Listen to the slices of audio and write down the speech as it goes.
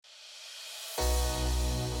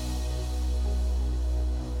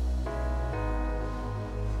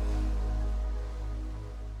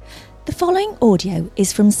following audio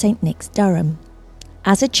is from St. Nick's, Durham.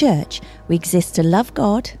 As a church, we exist to love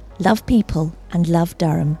God, love people, and love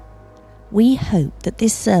Durham. We hope that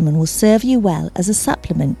this sermon will serve you well as a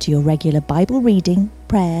supplement to your regular Bible reading,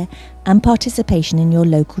 prayer, and participation in your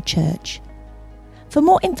local church. For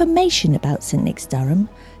more information about St. Nick's, Durham,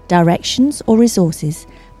 directions or resources,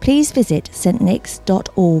 please visit stnicks.org.uk.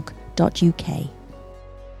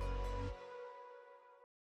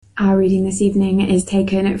 Our reading this evening is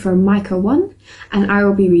taken from Micah 1, and I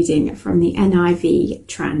will be reading from the NIV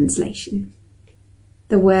translation.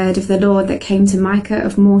 The word of the Lord that came to Micah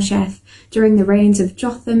of Morsheth during the reigns of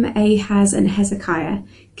Jotham, Ahaz, and Hezekiah,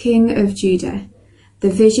 king of Judah,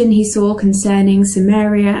 the vision he saw concerning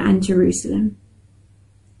Samaria and Jerusalem.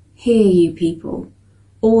 Hear, you people,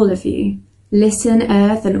 all of you, listen,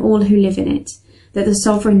 earth, and all who live in it, that the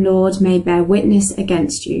sovereign Lord may bear witness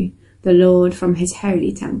against you, the Lord from his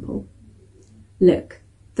holy temple. Look,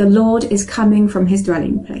 the Lord is coming from his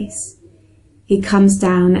dwelling place. He comes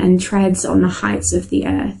down and treads on the heights of the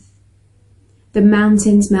earth. The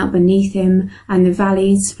mountains melt beneath him, and the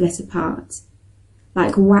valleys split apart.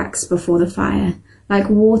 Like wax before the fire, like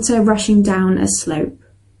water rushing down a slope.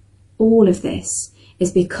 All of this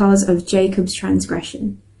is because of Jacob's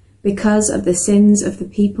transgression, because of the sins of the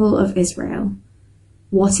people of Israel.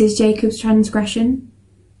 What is Jacob's transgression?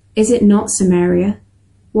 Is it not Samaria?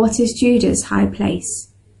 What is Judah's high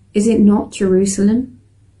place? Is it not Jerusalem?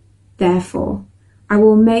 Therefore, I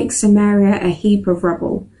will make Samaria a heap of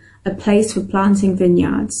rubble, a place for planting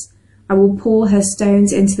vineyards. I will pour her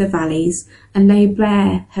stones into the valleys and lay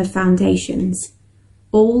bare her foundations.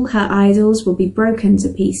 All her idols will be broken to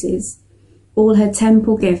pieces. All her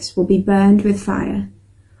temple gifts will be burned with fire.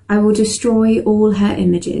 I will destroy all her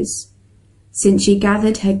images. Since she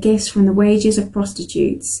gathered her gifts from the wages of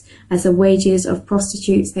prostitutes, as the wages of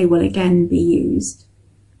prostitutes they will again be used.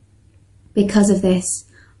 Because of this,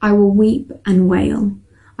 I will weep and wail.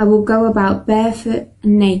 I will go about barefoot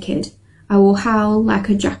and naked. I will howl like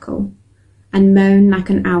a jackal and moan like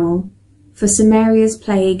an owl. For Samaria's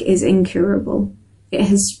plague is incurable. It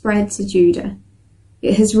has spread to Judah.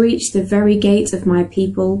 It has reached the very gate of my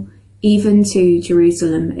people, even to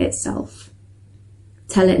Jerusalem itself.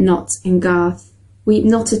 Tell it not in Gath, weep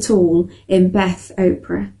not at all in Beth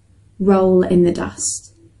Ophrah, roll in the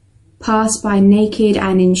dust. Pass by naked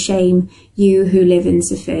and in shame, you who live in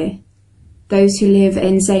Sephir. Those who live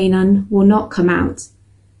in Zaanan will not come out.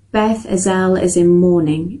 Beth Ezel is in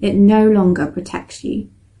mourning, it no longer protects you.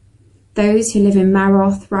 Those who live in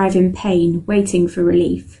Maroth thrive in pain, waiting for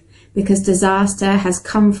relief, because disaster has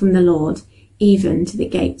come from the Lord, even to the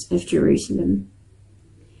gate of Jerusalem.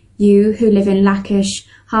 You who live in Lachish,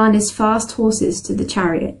 harness fast horses to the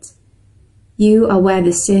chariot. You are where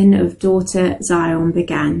the sin of daughter Zion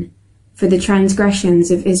began, for the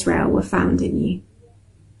transgressions of Israel were found in you.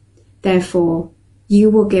 Therefore,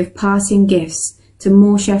 you will give parting gifts to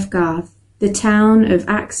Morsheth Gath, the town of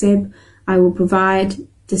Aksib. I will provide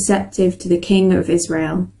deceptive to the king of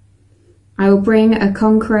Israel. I will bring a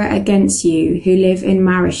conqueror against you who live in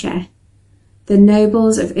Mareshah. The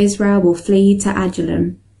nobles of Israel will flee to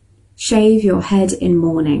Adullam. Shave your head in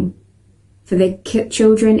mourning. For the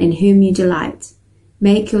children in whom you delight,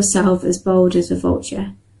 make yourself as bold as a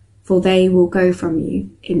vulture, for they will go from you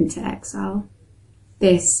into exile.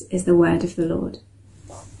 This is the word of the Lord.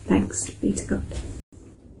 Thanks be to God.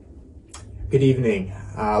 Good evening.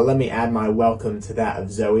 Let me add my welcome to that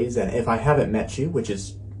of Zoe's. And if I haven't met you, which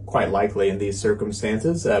is quite likely in these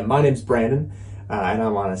circumstances, my name's Brandon, and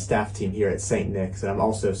I'm on a staff team here at St. Nick's, and I'm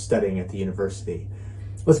also studying at the university.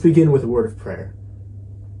 Let's begin with a word of prayer.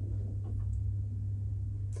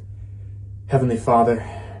 Heavenly Father,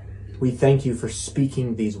 we thank you for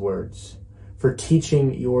speaking these words, for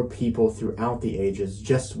teaching your people throughout the ages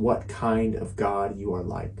just what kind of God you are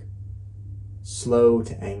like. Slow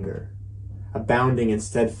to anger, abounding in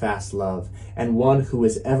steadfast love, and one who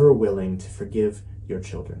is ever willing to forgive your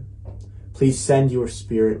children. Please send your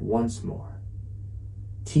Spirit once more.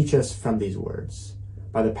 Teach us from these words,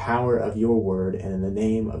 by the power of your word, and in the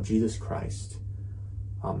name of Jesus Christ.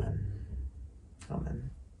 Amen. Amen.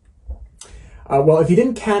 Well, if you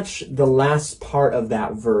didn't catch the last part of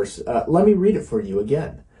that verse, let me read it for you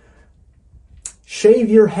again. Shave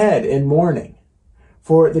your head in mourning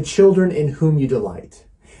for the children in whom you delight.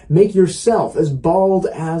 Make yourself as bald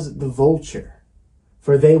as the vulture,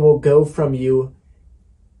 for they will go from you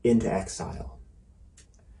into exile.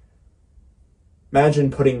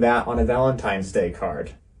 Imagine putting that on a Valentine's Day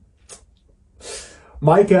card.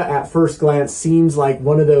 Micah, at first glance, seems like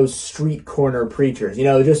one of those street corner preachers,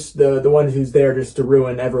 just the one who's there just to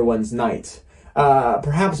ruin everyone's night.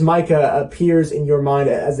 Perhaps Micah appears in your mind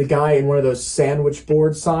as the guy in one of those sandwich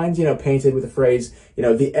board signs, painted with the phrase,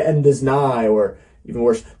 the end is nigh, or even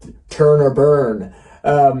worse, turn or burn.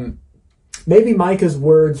 Maybe Micah's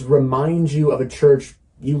words remind you of a church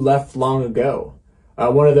you left long ago.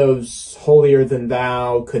 One of those holier than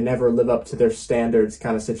thou, could never live up to their standards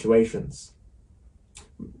kind of situations.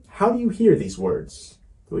 How do you hear these words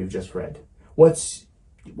that we've just read? What's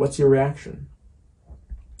your reaction?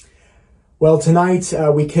 Well, tonight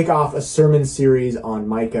we kick off a sermon series on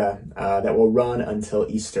Micah that will run until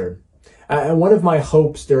Easter. And one of my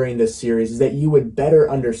hopes during this series is that you would better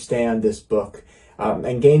understand this book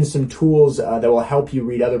and gain some tools that will help you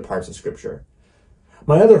read other parts of Scripture.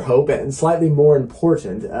 My other hope, and slightly more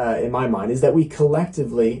important in my mind, is that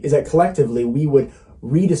collectively we would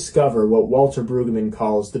rediscover what Walter Brueggemann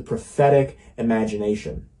calls the prophetic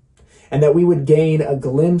imagination, and that we would gain a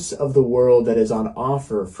glimpse of the world that is on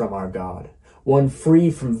offer from our God, one free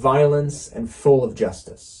from violence and full of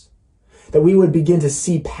justice. That we would begin to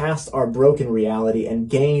see past our broken reality and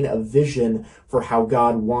gain a vision for how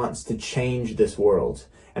God wants to change this world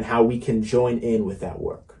and how we can join in with that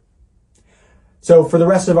work. So for the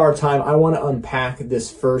rest of our time, I want to unpack this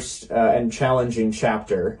first and challenging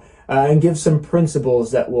chapter and give some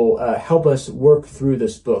principles that will help us work through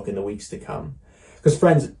this book in the weeks to come. Because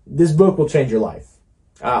friends, this book will change your life.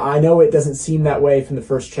 I know it doesn't seem that way from the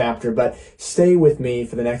first chapter, but stay with me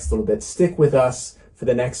for the next little bit. Stick with us for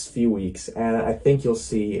the next few weeks, and I think you'll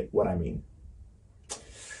see what I mean.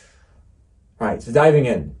 All right, so diving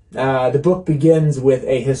in. The book begins with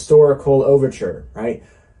a historical overture, right?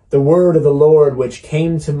 The word of the Lord which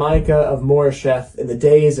came to Micah of Moresheth in the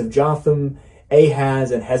days of Jotham,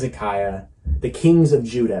 Ahaz, and Hezekiah, the kings of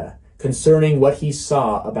Judah, concerning what he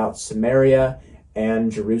saw about Samaria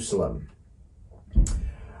and Jerusalem.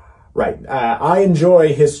 Right. I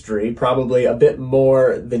enjoy history probably a bit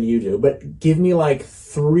more than you do, but give me like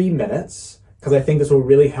 3 minutes, because I think this will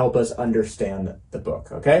really help us understand the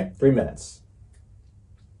book, okay? 3 minutes.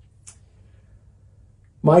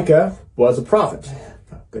 Micah was a prophet.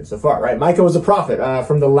 Good so far, right? Micah was a prophet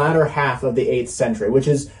from the latter half of the 8th century, which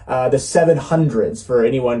is the 700s for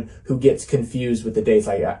anyone who gets confused with the dates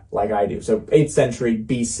like I do. So 8th century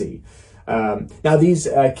BC. Now these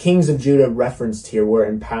kings of Judah referenced here were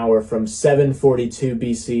in power from 742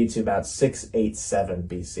 BC to about 687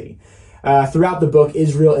 BC. Throughout the book,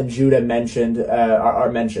 Israel and Judah are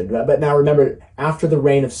mentioned. But now remember, after the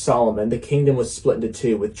reign of Solomon, the kingdom was split into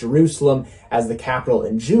two, with Jerusalem as the capital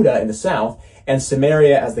in Judah in the south, and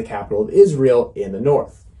Samaria as the capital of Israel in the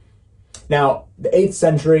north. Now, the 8th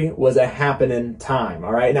century was a happening time,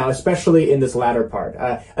 all right? Now, especially in this latter part.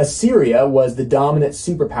 Assyria was the dominant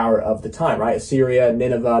superpower of the time, right? Assyria,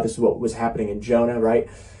 Nineveh, this is what was happening in Jonah, right?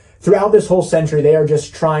 Throughout this whole century, they are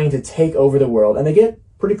just trying to take over the world, and they get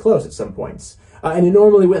pretty close at some points. And it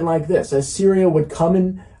normally went like this. Assyria would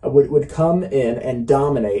come in and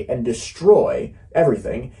dominate and destroy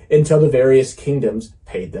everything until the various kingdoms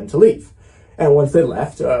paid them to leave. And once they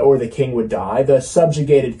left, or the king would die, the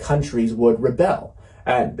subjugated countries would rebel.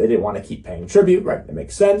 And they didn't want to keep paying tribute, right? That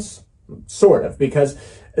makes sense. Sort of, because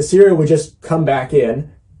Assyria would just come back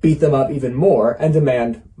in, beat them up even more, and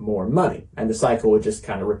demand more money. And the cycle would just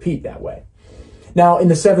kind of repeat that way. Now, in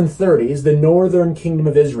the 730s, the northern kingdom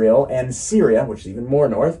of Israel and Syria, which is even more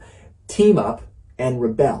north, team up and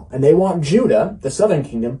rebel. And they want Judah, the southern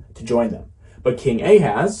kingdom, to join them. But King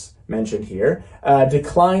Ahaz, mentioned here,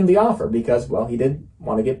 declined the offer because, well, he didn't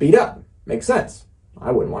want to get beat up. Makes sense.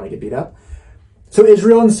 I wouldn't want to get beat up. So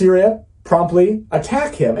Israel and Syria promptly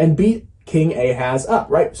attack him and beat King Ahaz up,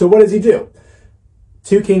 right? So what does he do?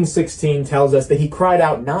 2 Kings 16 tells us that he cried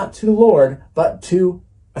out not to the Lord, but to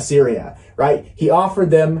Assyria, right? He offered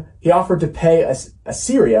to pay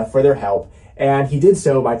Assyria for their help, and he did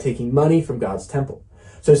so by taking money from God's temple.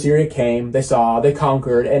 So Syria came, they saw, they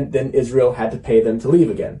conquered, and then Israel had to pay them to leave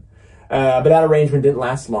again. But that arrangement didn't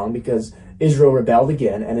last long because Israel rebelled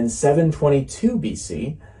again, and in 722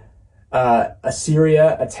 BC,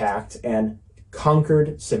 Assyria attacked and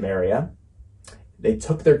conquered Samaria. They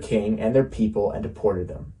took their king and their people and deported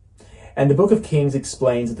them. And the book of Kings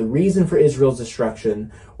explains that the reason for Israel's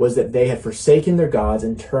destruction was that they had forsaken their gods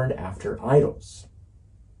and turned after idols.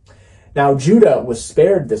 Now, Judah was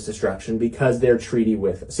spared this destruction because of their treaty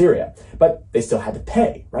with Assyria, but they still had to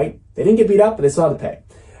pay, right? They didn't get beat up, but they still had to pay.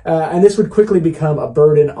 And this would quickly become a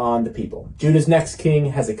burden on the people. Judah's next king,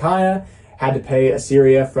 Hezekiah, had to pay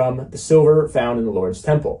Assyria from the silver found in the Lord's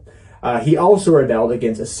temple. He also rebelled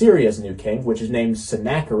against Assyria's new king, which is named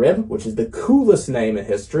Sennacherib, which is the coolest name in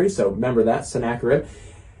history, so remember that, Sennacherib.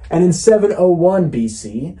 And in 701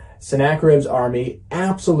 BC, Sennacherib's army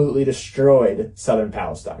absolutely destroyed southern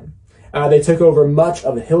Palestine. They took over much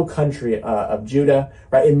of the hill country of Judah.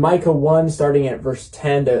 Right? In Micah 1, starting at verse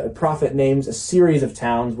 10, the prophet names a series of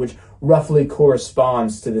towns which roughly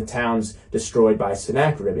corresponds to the towns destroyed by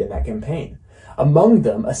Sennacherib in that campaign. Among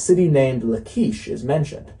them, a city named Lachish is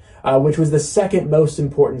mentioned, which was the second most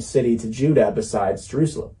important city to Judah besides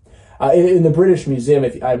Jerusalem. In the British Museum,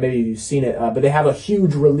 maybe you've seen it, but they have a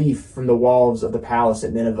huge relief from the walls of the palace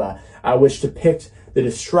at Nineveh, which depict the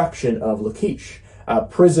destruction of Lachish.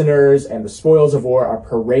 Prisoners and the spoils of war are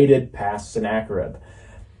paraded past Sennacherib.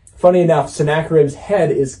 Funny enough, Sennacherib's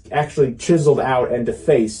head is actually chiseled out and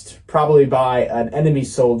defaced, probably by an enemy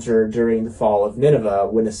soldier during the fall of Nineveh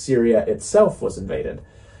when Assyria itself was invaded.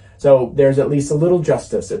 So there's at least a little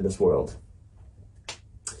justice in this world.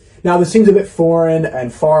 Now, this seems a bit foreign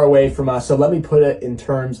and far away from us, so let me put it in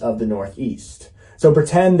terms of the Northeast. So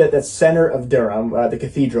pretend that the center of Durham, the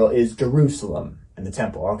cathedral, is Jerusalem and the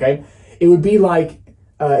temple, okay? It would be like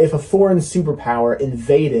if a foreign superpower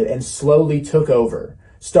invaded and slowly took over,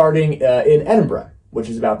 starting in Edinburgh, which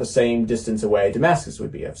is about the same distance away Damascus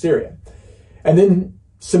would be of Syria. And then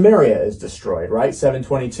Samaria is destroyed, right?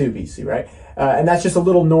 722 BC, right? And that's just a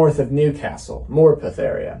little north of Newcastle, Morpeth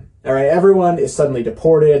area. All right, everyone is suddenly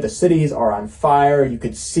deported. The cities are on fire. You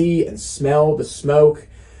could see and smell the smoke.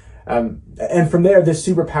 And from there, this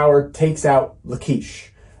superpower takes out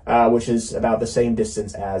Lachish, which is about the same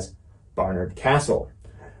distance as Barnard Castle.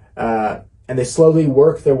 And they slowly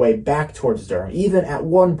work their way back towards Durham. Even at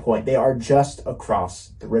one point, they are just across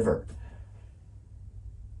the river.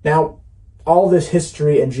 Now, all this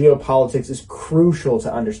history and geopolitics is crucial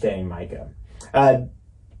to understanding Micah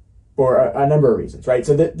for a number of reasons, right?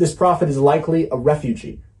 So this prophet is likely a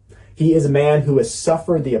refugee. He is a man who has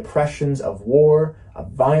suffered the oppressions of war,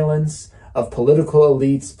 of violence, of political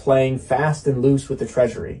elites playing fast and loose with the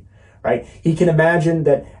treasury. Right? We can imagine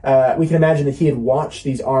that he had watched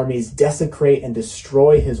these armies desecrate and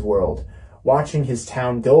destroy his world, watching his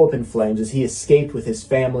town go up in flames as he escaped with his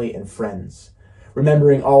family and friends,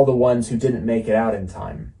 remembering all the ones who didn't make it out in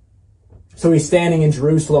time. So he's standing in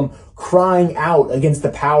Jerusalem, crying out against the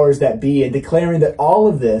powers that be and declaring that all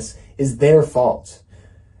of this is their fault.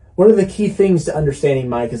 One of the key things to understanding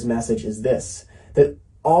Micah's message is this, that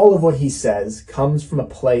all of what he says comes from a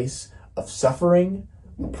place of suffering,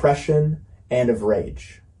 oppression, and of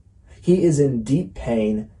rage. He is in deep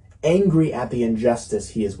pain, angry at the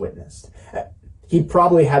injustice he has witnessed. He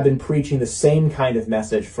probably had been preaching the same kind of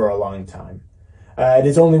message for a long time. It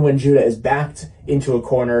is only when Judah is backed into a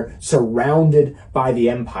corner, surrounded by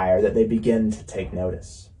the empire, that they begin to take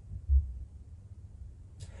notice.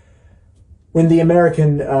 When the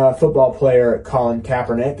American football player Colin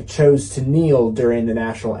Kaepernick chose to kneel during the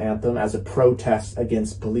national anthem as a protest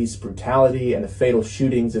against police brutality and the fatal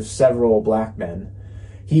shootings of several black men,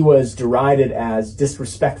 he was derided as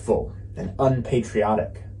disrespectful and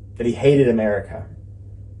unpatriotic, that he hated America.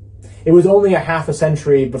 It was only a half a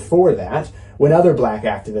century before that when other black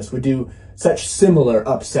activists would do such similar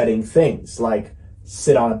upsetting things like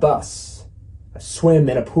sit on a bus, swim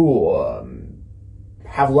in a pool,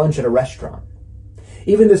 have lunch at a restaurant.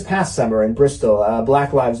 Even this past summer in Bristol,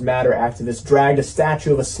 Black Lives Matter activists dragged a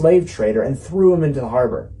statue of a slave trader and threw him into the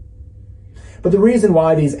harbor. But the reason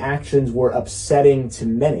why these actions were upsetting to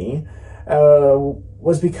many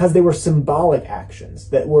was because they were symbolic actions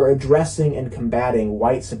that were addressing and combating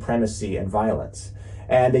white supremacy and violence.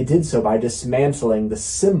 And they did so by dismantling the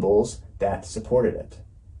symbols that supported it.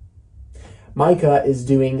 Micah is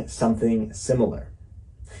doing something similar.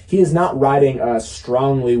 He is not writing a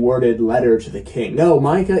strongly worded letter to the king. No,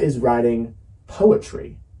 Micah is writing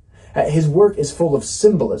poetry. His work is full of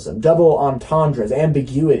symbolism, double entendres,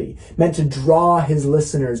 ambiguity, meant to draw his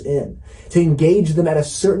listeners in, to engage them at a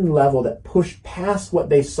certain level that pushed past what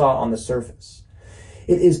they saw on the surface.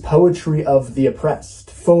 It is poetry of the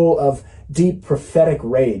oppressed, full of deep prophetic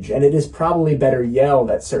rage, and it is probably better yelled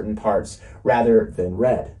at certain parts rather than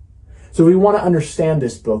read. So if we want to understand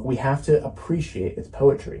this book, we have to appreciate its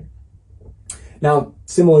poetry. Now,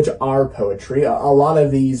 similar to our poetry, a lot of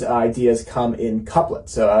these ideas come in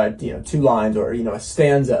couplets, 2 lines or, a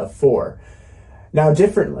stanza of 4. Now,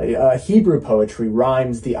 differently, Hebrew poetry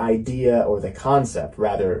rhymes the idea or the concept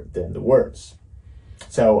rather than the words.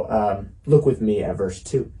 So look with me at verse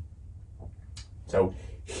 2. So,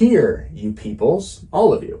 hear, you peoples,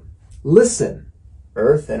 all of you. Listen,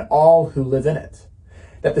 earth and all who live in it,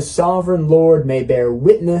 that the sovereign Lord may bear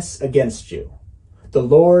witness against you, the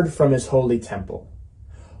Lord from his holy temple.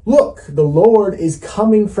 Look, the Lord is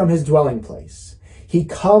coming from his dwelling place. He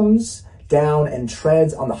comes down and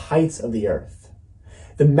treads on the heights of the earth.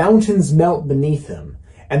 The mountains melt beneath him,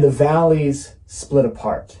 and the valleys split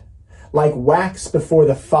apart. Like wax before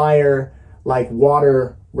the fire, like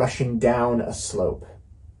water rushing down a slope.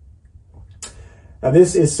 Now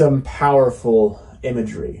this is some powerful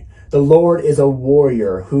imagery. The Lord is a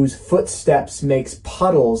warrior whose footsteps makes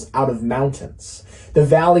puddles out of mountains. The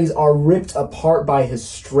valleys are ripped apart by his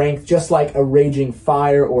strength, just like a raging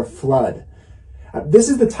fire or flood. This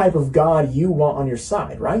is the type of God you want on your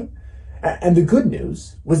side, right? And the good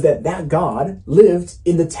news was that God lived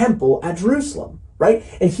in the temple at Jerusalem, right?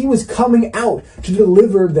 And he was coming out to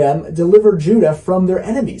deliver Judah from their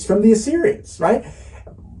enemies, from the Assyrians, right?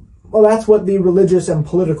 Well, that's what the religious and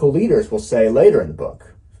political leaders will say later in the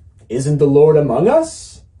book. Isn't the Lord among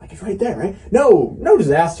us? Like it's right there, right? No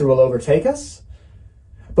disaster will overtake us.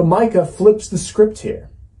 But Micah flips the script here.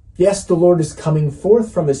 Yes, the Lord is coming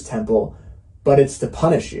forth from his temple, but it's to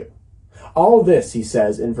punish you. All this, he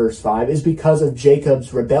says in verse 5, is because of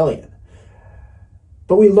Jacob's rebellion.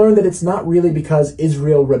 But we learn that it's not really because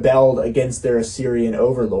Israel rebelled against their Assyrian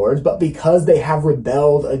overlords, but because they have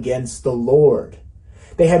rebelled against the Lord.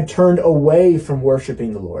 They had turned away from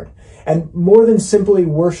worshiping the Lord. And more than simply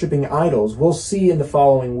worshiping idols, we'll see in the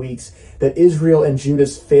following weeks that Israel and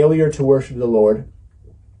Judah's failure to worship the Lord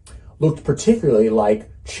looked particularly like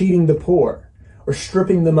cheating the poor, or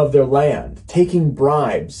stripping them of their land, taking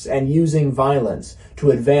bribes, and using violence to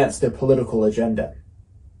advance their political agenda.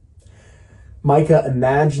 Micah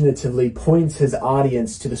imaginatively points his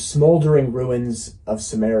audience to the smoldering ruins of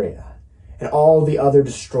Samaria and all the other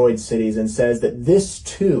destroyed cities and says that this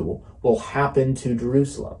too will happen to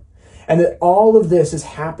Jerusalem. And that all of this is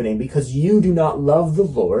happening because you do not love the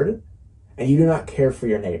Lord and you do not care for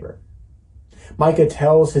your neighbor. Micah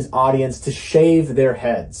tells his audience to shave their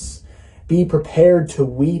heads. Be prepared to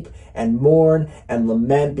weep and mourn and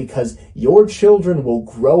lament because your children will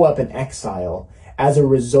grow up in exile as a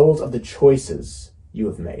result of the choices you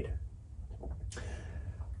have made.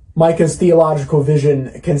 Micah's theological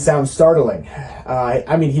vision can sound startling.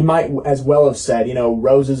 He might as well have said,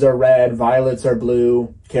 roses are red, violets are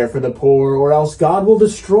blue, care for the poor, or else God will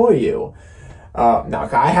destroy you. No,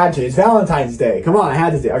 I had to. It's Valentine's Day. Come on, I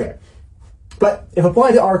had to do. Okay. But if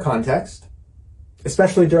applied to our context,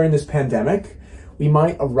 especially during this pandemic, we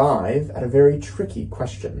might arrive at a very tricky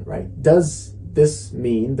question, right? Does this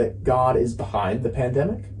mean that God is behind the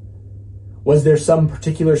pandemic? Was there some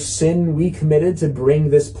particular sin we committed to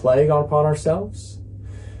bring this plague upon ourselves?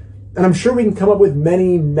 And I'm sure we can come up with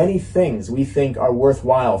many, many things we think are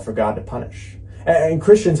worthwhile for God to punish. And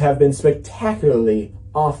Christians have been spectacularly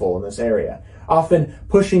awful in this area, often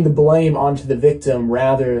pushing the blame onto the victim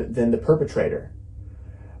rather than the perpetrator.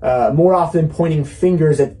 More often pointing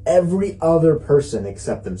fingers at every other person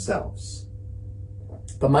except themselves.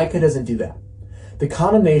 But Micah doesn't do that. The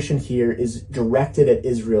condemnation here is directed at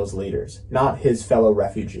Israel's leaders, not his fellow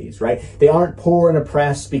refugees, right? They aren't poor and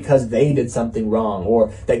oppressed because they did something wrong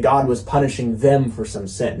or that God was punishing them for some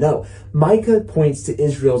sin. No, Micah points to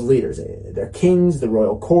Israel's leaders, their kings, the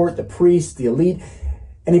royal court, the priests, the elite,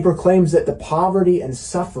 and he proclaims that the poverty and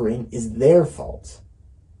suffering is their fault.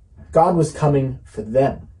 God was coming for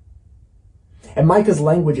them. And Micah's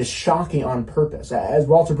language is shocking on purpose. As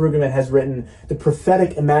Walter Brueggemann has written, the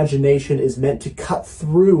prophetic imagination is meant to cut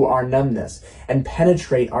through our numbness and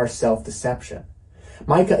penetrate our self-deception.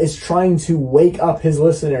 Micah is trying to wake up his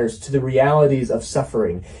listeners to the realities of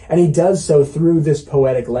suffering, and he does so through this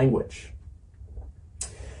poetic language.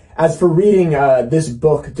 As for reading this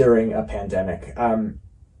book during a pandemic,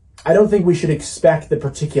 I don't think we should expect the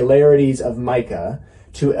particularities of Micah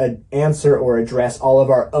to answer or address all of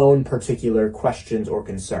our own particular questions or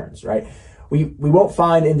concerns, right? We won't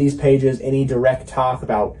find in these pages any direct talk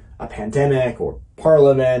about a pandemic or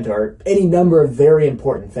parliament or any number of very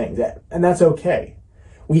important things, and that's okay.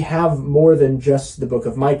 We have more than just the book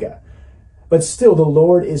of Micah. But still, the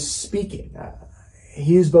Lord is speaking.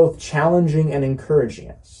 He is both challenging and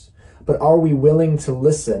encouraging us. But are we willing to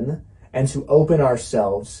listen and to open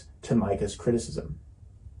ourselves to Micah's criticism?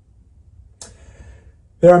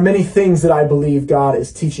 There are many things that I believe God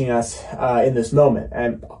is teaching us in this moment.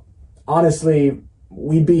 And honestly,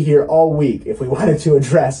 we'd be here all week if we wanted to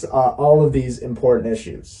address all of these important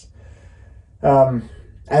issues.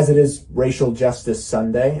 As it is Racial Justice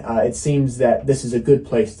Sunday, it seems that this is a good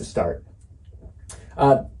place to start.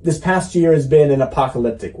 This past year has been an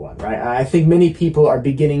apocalyptic one, right? I think many people are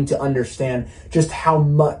beginning to understand just how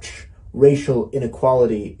much racial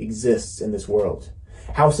inequality exists in this world.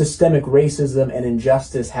 How systemic racism and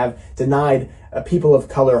injustice have denied people of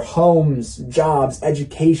color homes, jobs,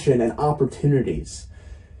 education, and opportunities.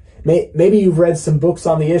 Maybe you've read some books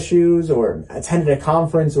on the issues or attended a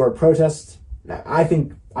conference or a protest. Now, I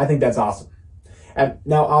think that's awesome. And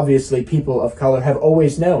now, obviously, people of color have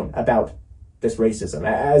always known about this racism.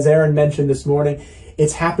 As Aaron mentioned this morning,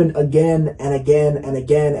 it's happened again and again and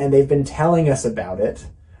again, and they've been telling us about it,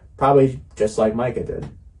 probably just like Micah did.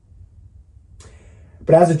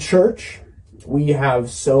 But as a church, we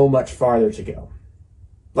have so much farther to go.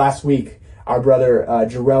 Last week, our brother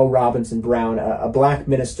Jarrell Robinson Brown, a black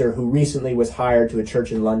minister who recently was hired to a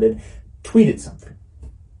church in London, tweeted something.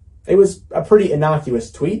 It was a pretty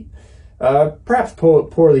innocuous tweet, perhaps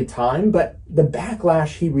poorly timed, but the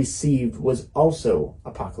backlash he received was also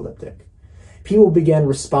apocalyptic. People began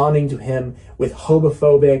responding to him with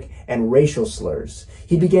homophobic and racial slurs.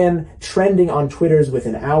 He began trending on Twitter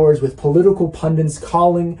within hours with political pundits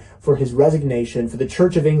calling for his resignation, for the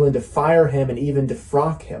Church of England to fire him and even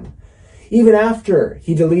defrock him. Even after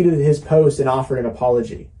he deleted his post and offered an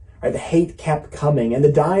apology, the hate kept coming, and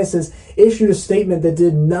the diocese issued a statement that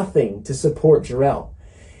did nothing to support Jarrell.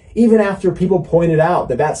 Even after people pointed out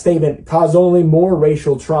that statement caused only more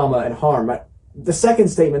racial trauma and harm, the second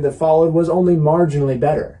statement that followed was only marginally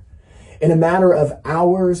better. In a matter of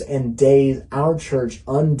hours and days, our church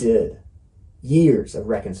undid years of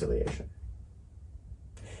reconciliation.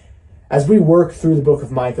 As we work through the book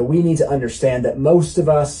of Micah, we need to understand that most of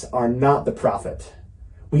us are not the prophet.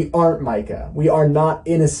 We aren't Micah. We are not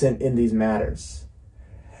innocent in these matters.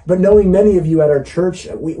 But knowing many of you at our church,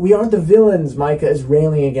 we aren't the villains Micah is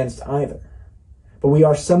railing against either. But we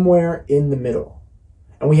are somewhere in the middle.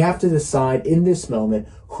 And we have to decide in this moment,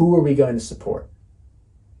 who are we going to support?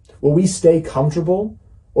 Will we stay comfortable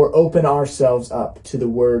or open ourselves up to the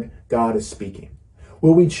word God is speaking?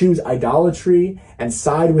 Will we choose idolatry and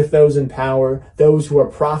side with those in power, those who are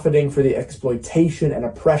profiting for the exploitation and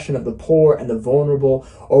oppression of the poor and the vulnerable?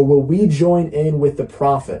 Or will we join in with the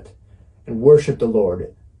prophet and worship the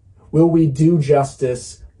Lord? Will we do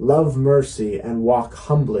justice, love mercy, and walk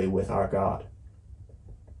humbly with our God?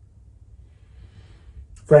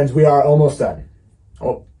 Friends, we are almost done.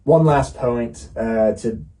 One last point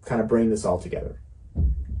to kind of bring this all together.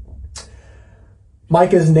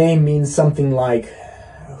 Micah's name means something like,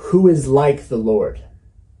 who is like the Lord?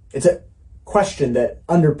 It's a question that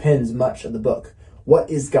underpins much of the book. What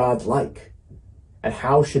is God like? And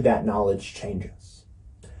how should that knowledge change us?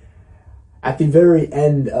 At the very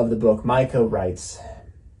end of the book, Micah writes,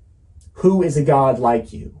 who is a God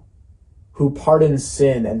like you, who pardons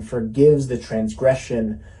sin and forgives the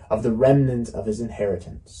transgression of the remnant of his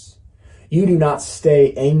inheritance? You do not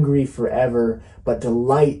stay angry forever, but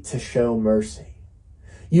delight to show mercy.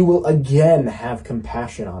 You will again have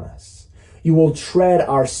compassion on us. You will tread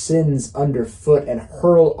our sins underfoot and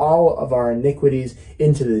hurl all of our iniquities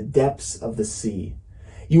into the depths of the sea.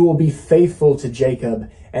 You will be faithful to Jacob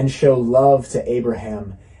and show love to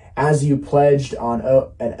Abraham, as you pledged on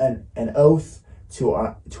an oath to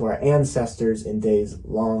our ancestors in days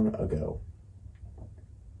long ago.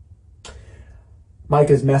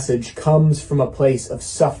 Micah's message comes from a place of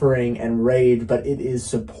suffering and rage, but it is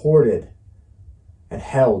supported and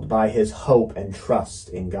held by his hope and trust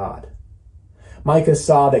in God. Micah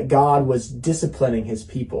saw that God was disciplining his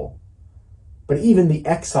people, but even the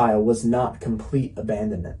exile was not complete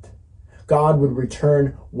abandonment. God would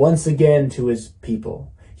return once again to his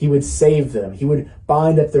people. He would save them. He would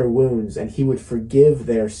bind up their wounds, and he would forgive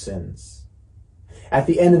their sins. At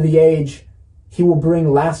the end of the age, he will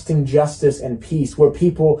bring lasting justice and peace, where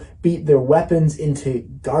people beat their weapons into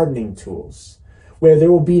gardening tools, where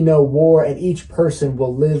there will be no war and each person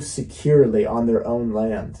will live securely on their own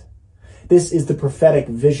land. This is the prophetic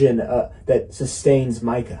vision that sustains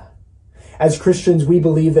Micah. As Christians, we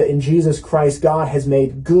believe that in Jesus Christ, God has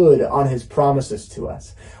made good on his promises to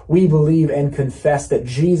us. We believe and confess that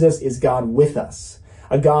Jesus is God with us,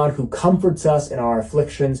 a God who comforts us in our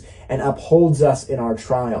afflictions and upholds us in our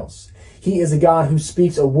trials. He is a God who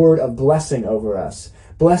speaks a word of blessing over us.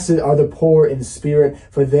 Blessed are the poor in spirit,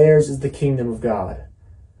 for theirs is the kingdom of God.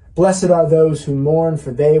 Blessed are those who mourn,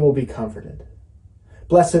 for they will be comforted.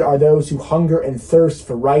 Blessed are those who hunger and thirst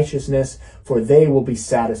for righteousness, for they will be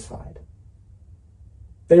satisfied.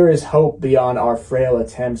 There is hope beyond our frail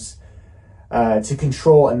attempts to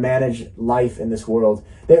control and manage life in this world.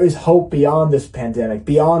 There is hope beyond this pandemic,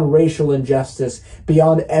 beyond racial injustice,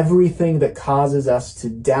 beyond everything that causes us to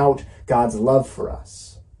doubt God's love for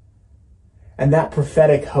us. And that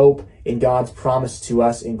prophetic hope in God's promise to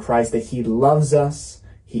us in Christ, that he loves us,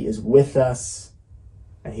 he is with us,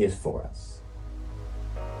 and he is for us.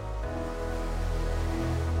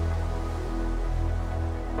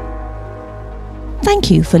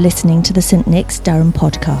 Thank you for listening to the St. Nick's Durham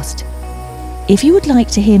podcast. If you would like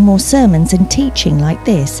to hear more sermons and teaching like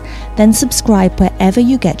this, then subscribe wherever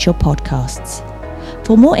you get your podcasts.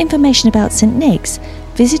 For more information about St Nick's,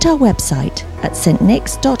 visit our website at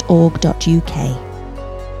stnicks.org.uk.